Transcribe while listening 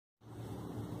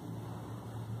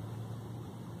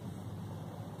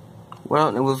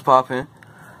Well, it was popping.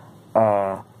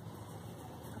 I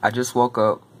just woke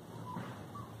up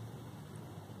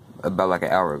about like an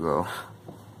hour ago.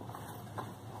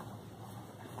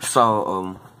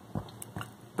 So,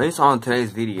 based on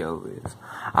today's video is,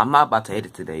 I'm not about to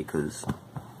edit today because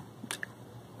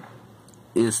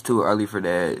it's too early for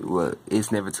that. Well, it's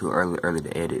never too early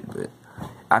to edit, but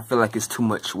I feel like it's too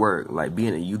much work. Like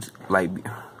being a YouTube, like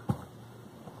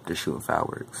they're shooting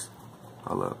fireworks.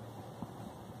 Hold up.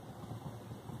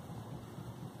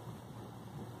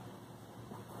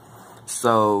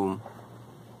 So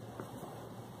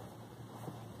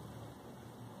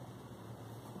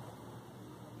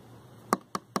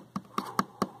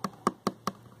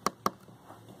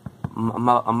I'm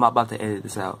not about to edit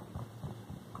this out.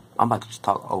 I'm about to just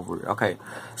talk over it. Okay,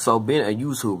 so being a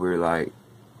YouTuber, like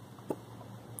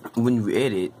when you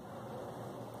edit,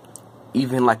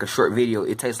 even like a short video,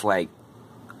 it takes like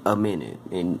a minute.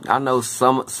 And I know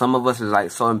some of us is like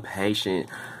so impatient,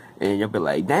 and you'll be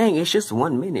like, "Dang, it's just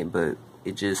 1 minute," but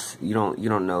it just you don't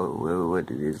know what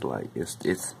it is like. It's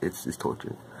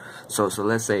torture. So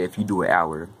let's say if you do an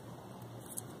hour,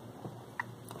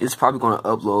 it's probably gonna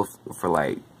upload for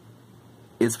like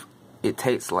it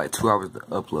takes like 2 hours to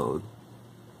upload.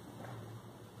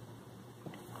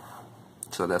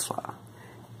 So that's why.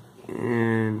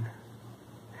 And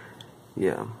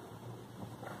yeah,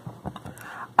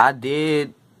 I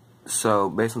did. So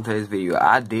based on today's video,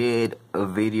 I did a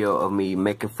video of me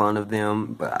making fun of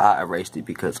them, but I erased it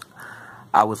because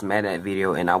I was mad at that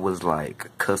video and I was like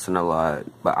cussing a lot.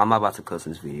 But I'm not about to cuss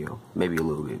in this video, maybe a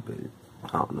little bit, but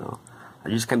I don't know. I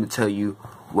just came to tell you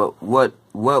what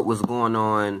was going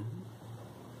on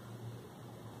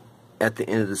at the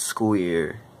end of the school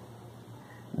year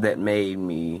that made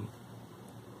me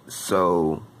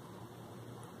so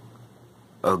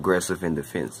aggressive and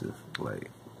defensive. Like,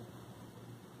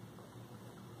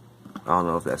 I don't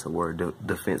know if that's a word,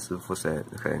 defensive. What's that?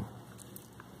 Okay,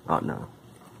 I don't know.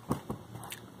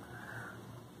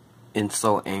 And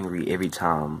so angry every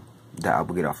time that I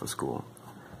would get off of school.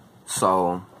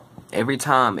 So every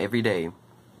time, every day,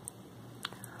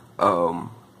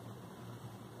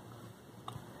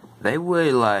 they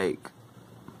would like,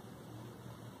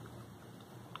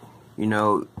 you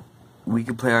know, we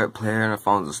could play on our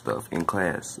phones and stuff in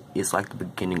class. It's like the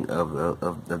beginning of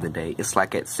the day. It's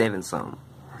like at 7 something,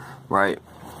 right?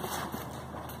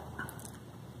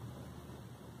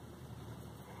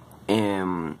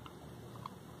 And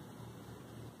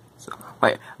so,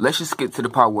 wait, let's just get to the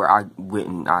part where I went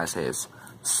in ISS.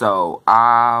 So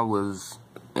I was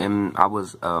on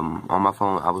my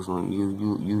phone. I was doing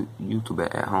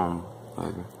YouTube at home,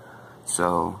 whatever.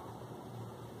 So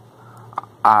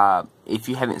if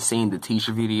you haven't seen the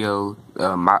teacher video,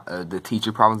 the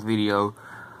teacher problems video,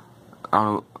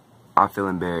 I feel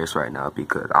embarrassed right now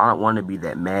because I don't want to be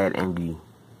that mad, angry,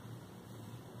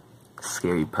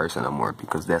 scary person no more,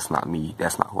 because that's not me.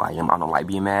 That's not who I am. I don't like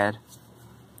being mad.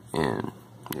 And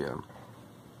yeah,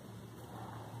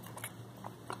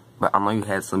 but I know you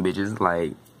had some bitches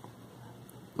like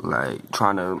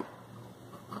trying to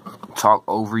talk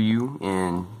over you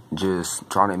and just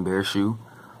trying to embarrass you,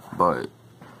 but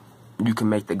you can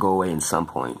make that go away in some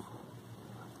point.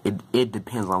 It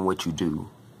depends on what you do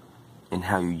and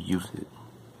how you use it.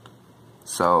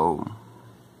 So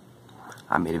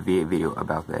I made a video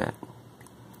about that,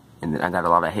 and then I got a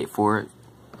lot of hate for it.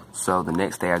 So the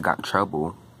next day I got in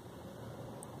trouble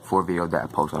for a video that I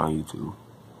posted on YouTube.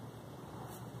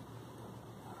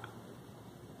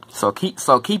 So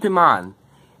keep in mind,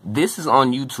 this is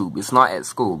on YouTube. It's not at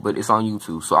school, but it's on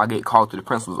YouTube. So I get called to the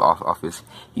principal's office.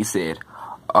 He said,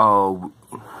 "Oh,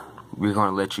 we're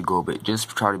gonna let you go, but just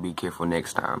try to be careful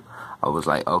next time." I was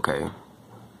like, "Okay."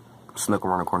 Snuck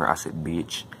around the corner. I said,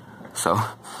 "Bitch." So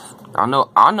I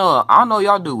know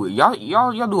y'all do it. Y'all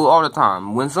do it all the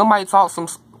time. When somebody talks some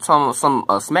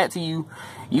smack to you,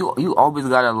 you always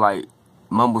gotta like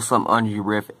mumble something under your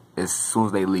breath as soon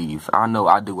as they leave. I know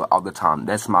I do it all the time.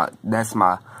 That's my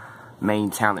main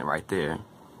talent right there.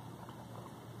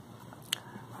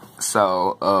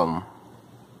 So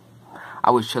I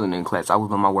was chilling in class. I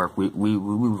was on my work. We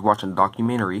was watching a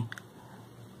documentary.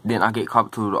 Then I get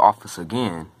called to the office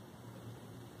again.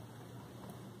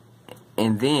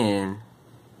 And then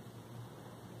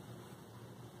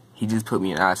he just put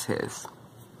me in ISS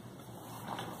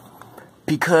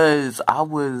because I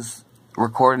was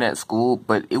recording at school,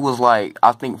 but it was like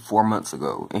I think 4 months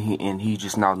ago, and he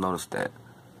just now noticed that.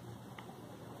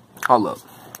 Hold up.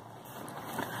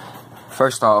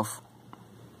 First off,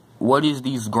 what is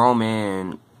these grown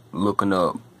men looking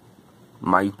up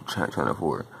my YouTube channel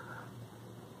for?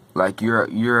 Like,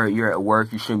 you're at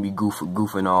work, you shouldn't be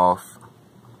goofing off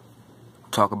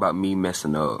talk about me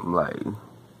messing up. I'm like,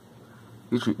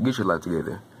 get your life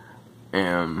together.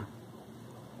 And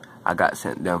I got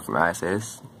sent down from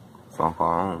ISS. Phone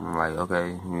call. I'm like,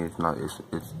 okay, it's not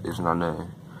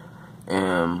nothing.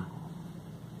 And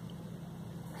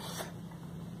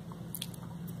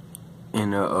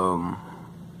in the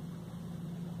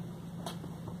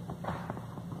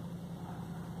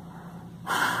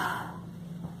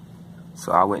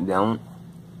so I went down.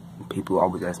 People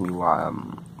always ask me why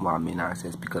I'm in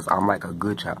ISS, because I'm like a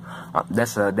good child.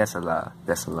 That's a lie.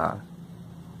 That's a lie.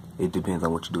 It depends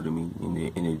on what you do to me, and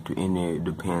it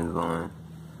depends on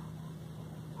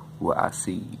what I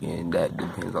see, and that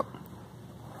depends on.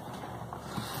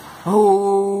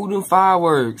 Oh, them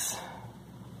fireworks.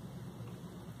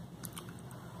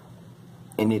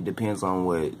 And it depends on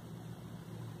what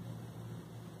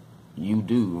you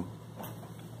do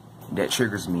that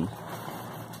triggers me.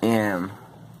 And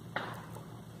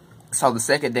so the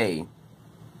second day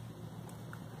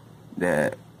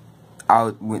that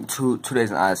I went two days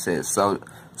in ISS. So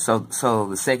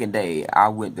the second day I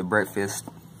went to breakfast.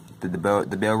 The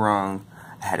bell rung.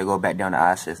 I had to go back down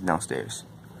to ISS downstairs.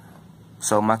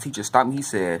 So my teacher stopped me. He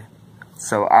said,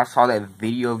 "So I saw that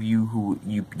video of you who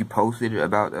you posted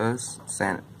about us,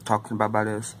 talking about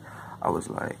us." I was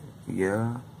like,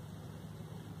 "Yeah."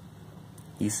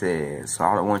 He said, "So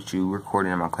I don't want you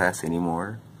recording in my class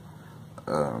anymore."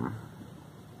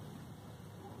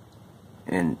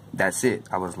 And that's it.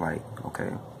 I was like,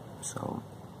 okay. So,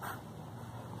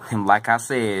 and like I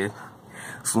said,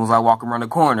 as soon as I walk around the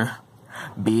corner,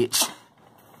 bitch.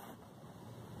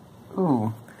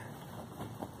 Ooh.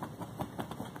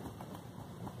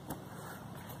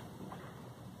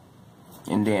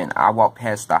 And then I walked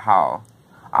past the hall.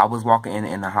 I was walking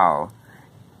in the hall.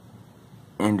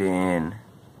 And then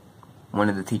one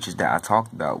of the teachers that I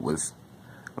talked about was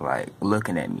like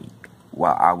looking at me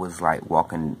while I was like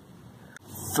walking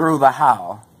through the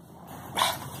hall.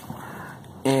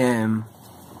 And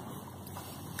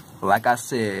like I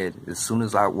said, as soon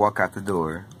as I walk out the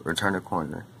door or turn the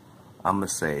corner, I'ma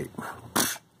say,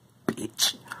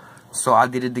 bitch. So I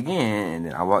did it again, and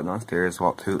then I walked downstairs,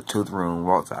 walked to the room,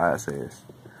 walked to ISS,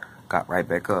 got right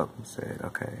back up and said,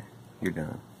 okay, you're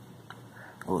done.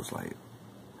 I was like,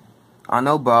 I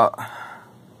know, but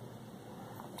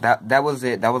that was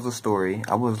it. That was the story.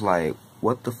 I was like,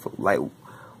 what the fuck? Like,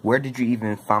 where did you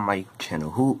even find my channel?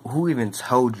 Who even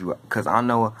told you? Because I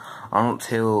know I don't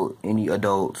tell any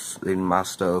adults in my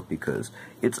stuff, because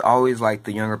it's always like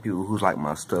the younger people who like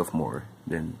my stuff more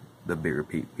than the bigger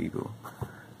people.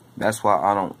 That's why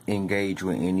I don't engage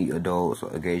with any adults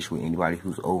or engage with anybody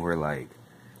who's over like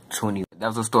 20. That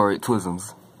was a story.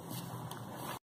 Twisms.